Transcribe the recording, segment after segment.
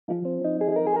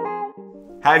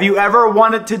Have you ever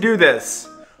wanted to do this?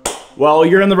 Well,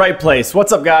 you're in the right place.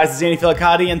 What's up, guys? It's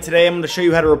Feliciotti, and today I'm going to show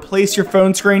you how to replace your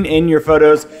phone screen in your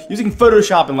photos using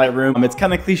Photoshop and Lightroom. It's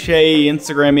kind of cliche,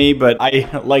 Instagram-y, but I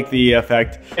like the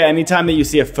effect. Anytime that you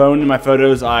see a phone in my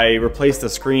photos, I replace the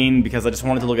screen because I just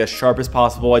want it to look as sharp as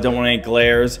possible. I don't want any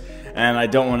glares, and I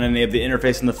don't want any of the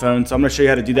interface on the phone, so I'm going to show you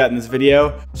how to do that in this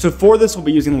video. So for this, we'll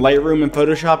be using Lightroom and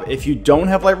Photoshop. If you don't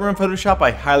have Lightroom and Photoshop,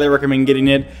 I highly recommend getting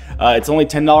it. It's only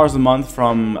 $10 a month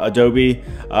from Adobe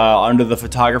under the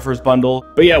photographer's bundle.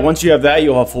 But yeah, once you have that,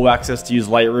 you'll have full access to use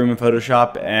Lightroom and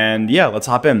Photoshop, and yeah, let's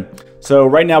hop in. So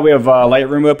right now we have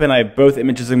Lightroom open. I have both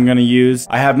images I'm going to use.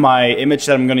 I have my image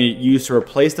that I'm going to use to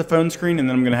replace the phone screen, and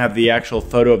then I'm going to have the actual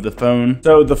photo of the phone.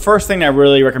 So the first thing I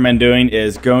really recommend doing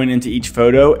is going into each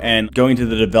photo and going to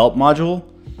the develop module.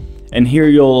 And here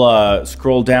you'll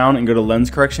scroll down and go to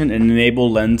lens correction and enable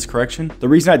lens correction. The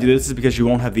reason I do this is because you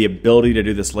won't have the ability to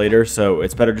do this later, so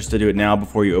it's better just to do it now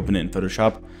before you open it in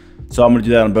Photoshop. So I'm going to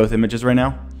do that on both images right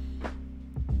now.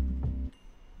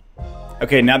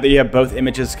 Okay, now that you have both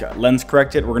images lens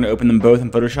corrected, we're going to open them both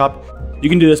in Photoshop. You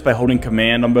can do this by holding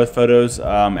Command on both photos.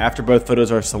 After both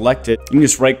photos are selected, you can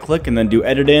just right click and then do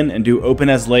Edit In and do Open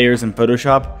as Layers in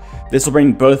Photoshop. This will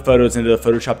bring both photos into the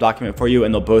Photoshop document for you,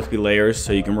 and they'll both be layers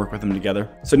so you can work with them together.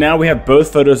 So now we have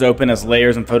both photos open as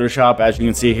layers in Photoshop, as you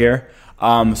can see here.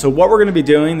 So what we're going to be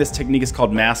doing, this technique is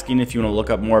called masking if you want to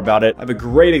look up more about it. I have a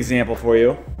great example for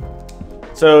you.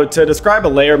 So to describe a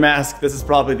layer mask, this is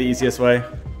probably the easiest way.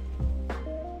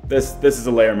 This is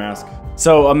a layer mask.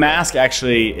 So a mask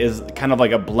actually is kind of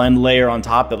like a blend layer on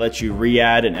top that lets you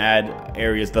re-add and add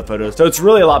areas to the photos. So it's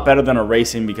really a lot better than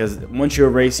erasing, because once you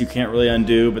erase, you can't really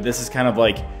undo, but this is kind of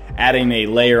like adding a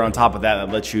layer on top of that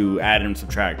that lets you add and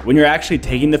subtract. When you're actually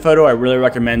taking the photo, I really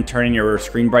recommend turning your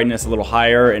screen brightness a little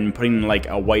higher and putting like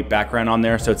a white background on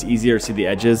there so it's easier to see the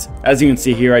edges. As you can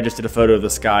see here, I just did a photo of the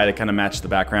sky to kind of match the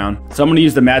background. So I'm going to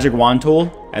use the magic wand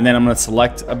tool, and then I'm going to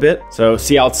select a bit. So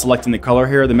see how it's selecting the color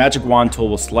here? The magic wand tool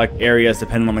will select areas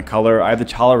depending on the color. I have the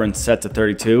tolerance set to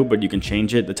 32, but you can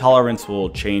change it. The tolerance will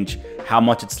change how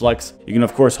much it selects. You can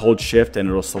of course hold shift and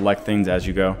it'll select things as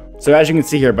you go. So as you can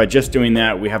see here, by just doing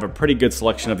that, we have a pretty good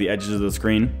selection of the edges of the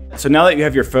screen. So now that you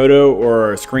have your photo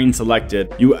or screen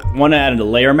selected, you want to add a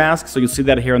layer mask. So you'll see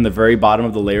that here on the very bottom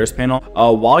of the layers panel.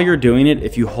 While you're doing it,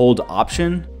 if you hold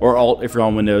Option or Alt if you're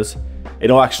on Windows,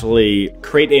 it'll actually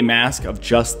create a mask of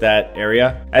just that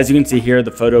area. As you can see here, the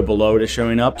photo below it is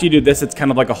showing up. If you do this, it's kind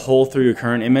of like a hole through your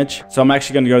current image. So I'm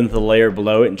actually going to go into the layer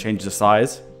below it and change the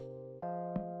size.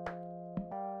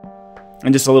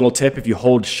 And just a little tip, if you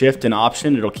hold Shift and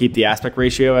Option, it'll keep the aspect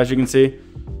ratio, as you can see.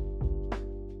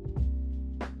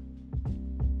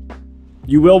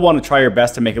 You will want to try your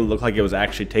best to make it look like it was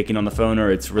actually taken on the phone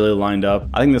or it's really lined up.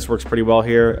 I think this works pretty well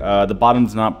here. The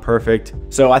bottom's not perfect,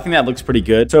 so I think that looks pretty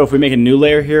good. So if we make a new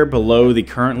layer here below the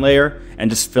current layer and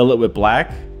just fill it with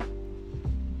black,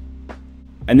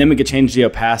 and then we could change the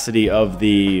opacity of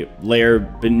the layer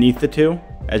beneath the two,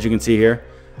 as you can see here.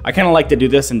 I kind of like to do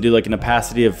this and do like an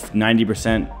opacity of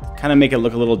 90%, kind of make it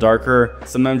look a little darker.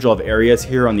 Sometimes you'll have areas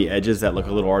here on the edges that look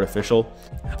a little artificial.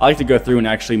 I like to go through and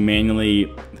actually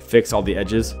manually fix all the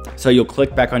edges. So you'll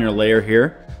click back on your layer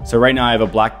here. So right now I have a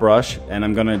black brush and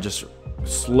I'm gonna just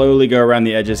slowly go around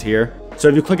the edges here. So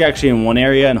if you click actually in one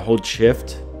area and hold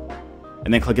Shift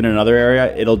and then click in another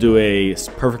area, it'll do a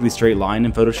perfectly straight line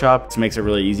in Photoshop. This makes it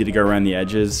really easy to go around the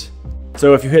edges.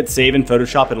 So if you hit save in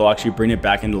Photoshop, it'll actually bring it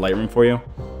back into Lightroom for you,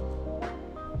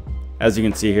 as you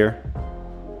can see here.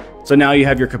 So now you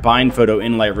have your combined photo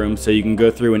in Lightroom, so you can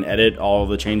go through and edit all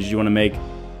the changes you want to make.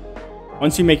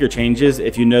 Once you make your changes,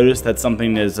 if you notice that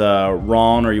something is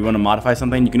wrong or you want to modify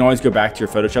something, you can always go back to your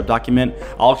Photoshop document.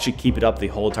 I'll actually keep it up the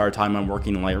whole entire time I'm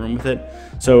working in Lightroom with it.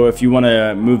 So if you want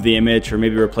to move the image or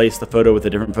maybe replace the photo with a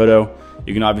different photo,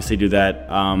 you can obviously do that.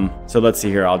 So let's see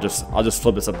here. I'll just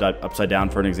flip this upside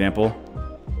down for an example.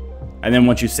 And then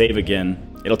once you save again,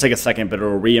 it'll take a second, but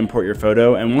it'll re-import your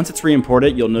photo. And once it's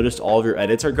re-imported, you'll notice all of your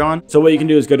edits are gone. So what you can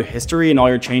do is go to history and all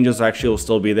your changes actually will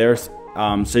still be there.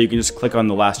 So you can just click on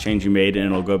the last change you made and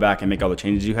it'll go back and make all the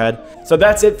changes you had. So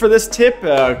that's it for this tip.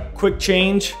 Quick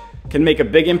change can make a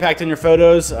big impact on your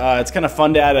photos. It's kind of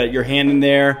fun to add your hand in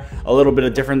there, a little bit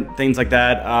of different things like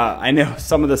that. I know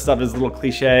some of this stuff is a little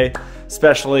cliche,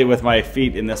 especially with my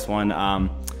feet in this one.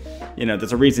 You know,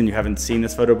 there's a reason you haven't seen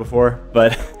this photo before,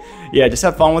 but yeah, just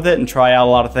have fun with it and try out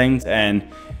a lot of things. And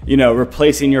you know,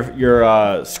 replacing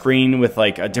your screen with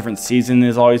like a different season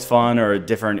is always fun, or a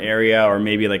different area, or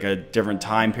maybe like a different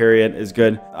time period is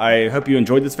good. I hope you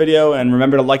enjoyed this video, and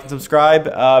remember to like and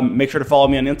subscribe. Make sure to follow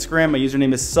me on Instagram. My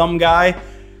username is someguy.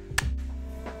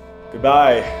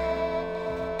 Goodbye.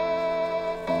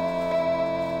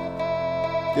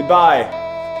 Goodbye.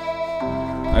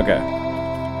 Okay.